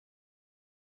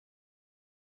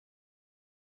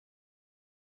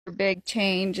big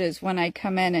change is when I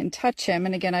come in and touch him.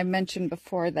 And again, I mentioned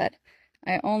before that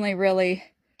I only really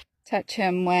touch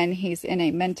him when he's in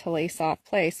a mentally soft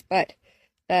place, but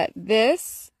that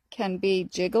this can be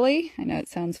jiggly. I know it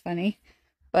sounds funny,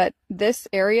 but this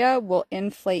area will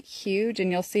inflate huge,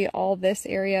 and you'll see all this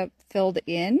area filled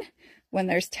in when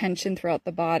there's tension throughout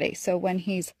the body. So when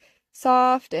he's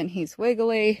soft and he's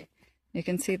wiggly, you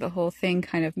can see the whole thing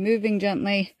kind of moving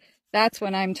gently. That's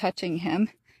when I'm touching him,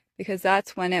 because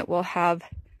that's when it will have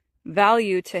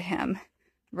value to him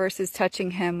versus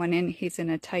touching him when he's in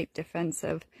a tight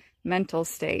defensive mental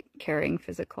state carrying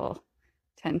physical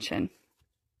tension.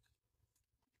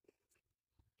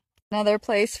 Another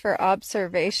place for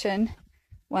observation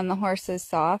when the horse is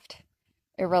soft,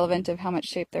 irrelevant of how much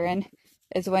shape they're in,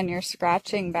 is when you're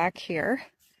scratching back here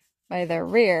by their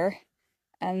rear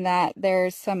and that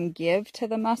there's some give to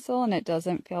the muscle and it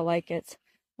doesn't feel like it's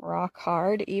rock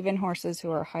hard. Even horses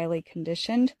who are highly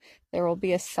conditioned, there will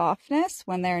be a softness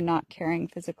when they're not carrying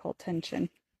physical tension.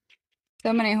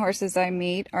 So many horses I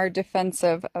meet are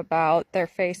defensive about their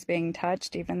face being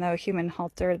touched, even though humans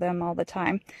halter them all the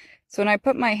time. So when I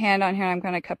put my hand on here, I'm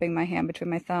kind of cupping my hand between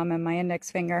my thumb and my index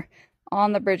finger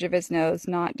on the bridge of his nose,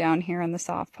 not down here in the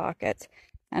soft pockets.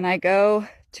 And I go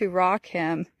to rock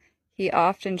him. He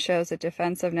often shows a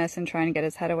defensiveness and trying to get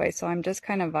his head away. So I'm just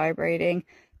kind of vibrating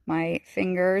my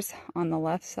fingers on the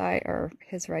left side or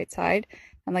his right side.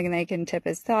 And like they can tip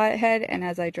his head. And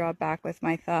as I draw back with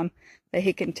my thumb, that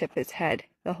he can tip his head.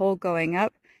 The whole going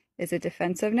up is a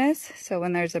defensiveness. So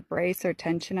when there's a brace or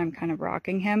tension, I'm kind of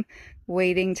rocking him,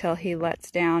 waiting till he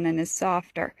lets down and is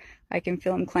softer. I can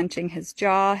feel him clenching his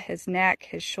jaw, his neck,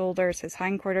 his shoulders, his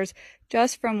hindquarters,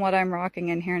 just from what I'm rocking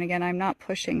in here. And again, I'm not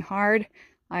pushing hard.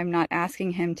 I'm not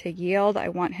asking him to yield. I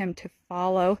want him to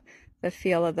follow the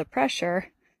feel of the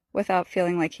pressure without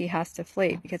feeling like he has to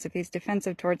flee. Because if he's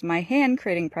defensive towards my hand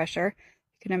creating pressure,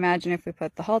 you can imagine if we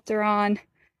put the halter on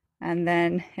and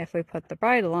then if we put the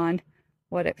bridle on,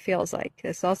 what it feels like.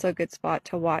 This is also a good spot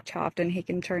to watch how often he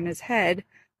can turn his head,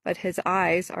 but his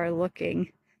eyes are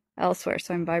looking elsewhere.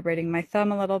 So I'm vibrating my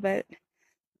thumb a little bit.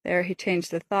 There, he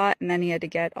changed the thought, and then he had to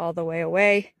get all the way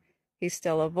away. He's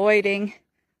still avoiding.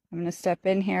 I'm going to step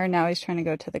in here. Now he's trying to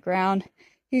go to the ground.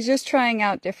 He's just trying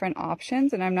out different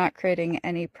options, and I'm not creating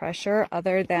any pressure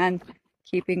other than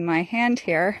keeping my hand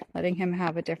here, letting him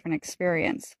have a different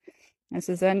experience. This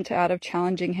isn't out of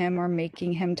challenging him or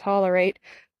making him tolerate,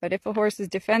 but if a horse is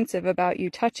defensive about you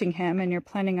touching him and you're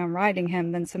planning on riding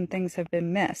him, then some things have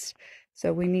been missed.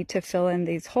 So we need to fill in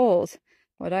these holes.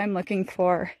 What I'm looking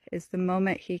for is the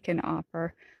moment he can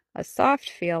offer a soft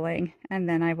feeling, and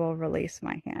then I will release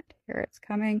my hand. Here it's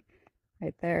coming.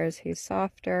 Right there as he's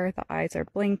softer. The eyes are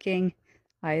blinking.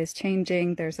 Eye is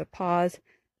changing. There's a pause.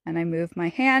 And I move my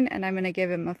hand, and I'm going to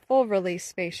give him a full release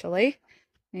spatially.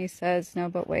 And he says, no,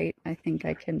 but wait, I think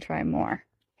I can try more.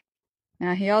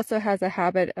 Now, he also has a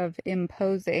habit of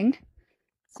imposing.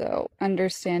 So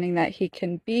understanding that he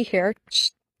can be here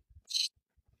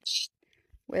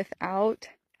without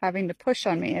having to push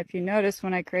on me. If you notice,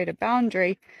 when I create a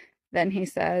boundary, then he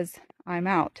says, I'm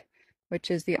out,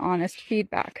 which is the honest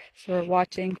feedback. So we're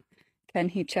watching, can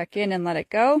he check in and let it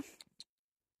go?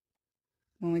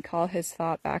 When we call his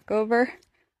thought back over.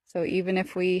 So even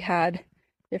if we had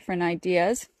different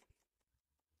ideas,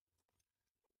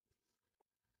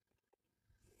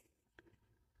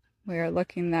 we are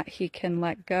looking that he can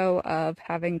let go of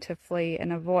having to flee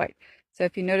and avoid. So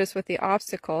if you notice with the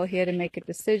obstacle, he had to make a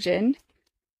decision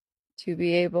to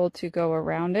be able to go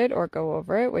around it or go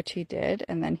over it, which he did,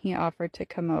 and then he offered to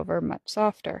come over much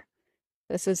softer.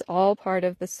 This is all part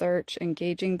of the search,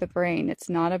 engaging the brain. It's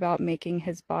not about making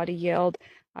his body yield.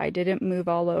 I didn't move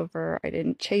all over. I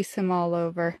didn't chase him all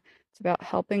over. It's about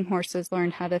helping horses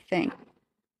learn how to think.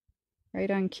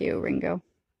 Right on cue, Ringo.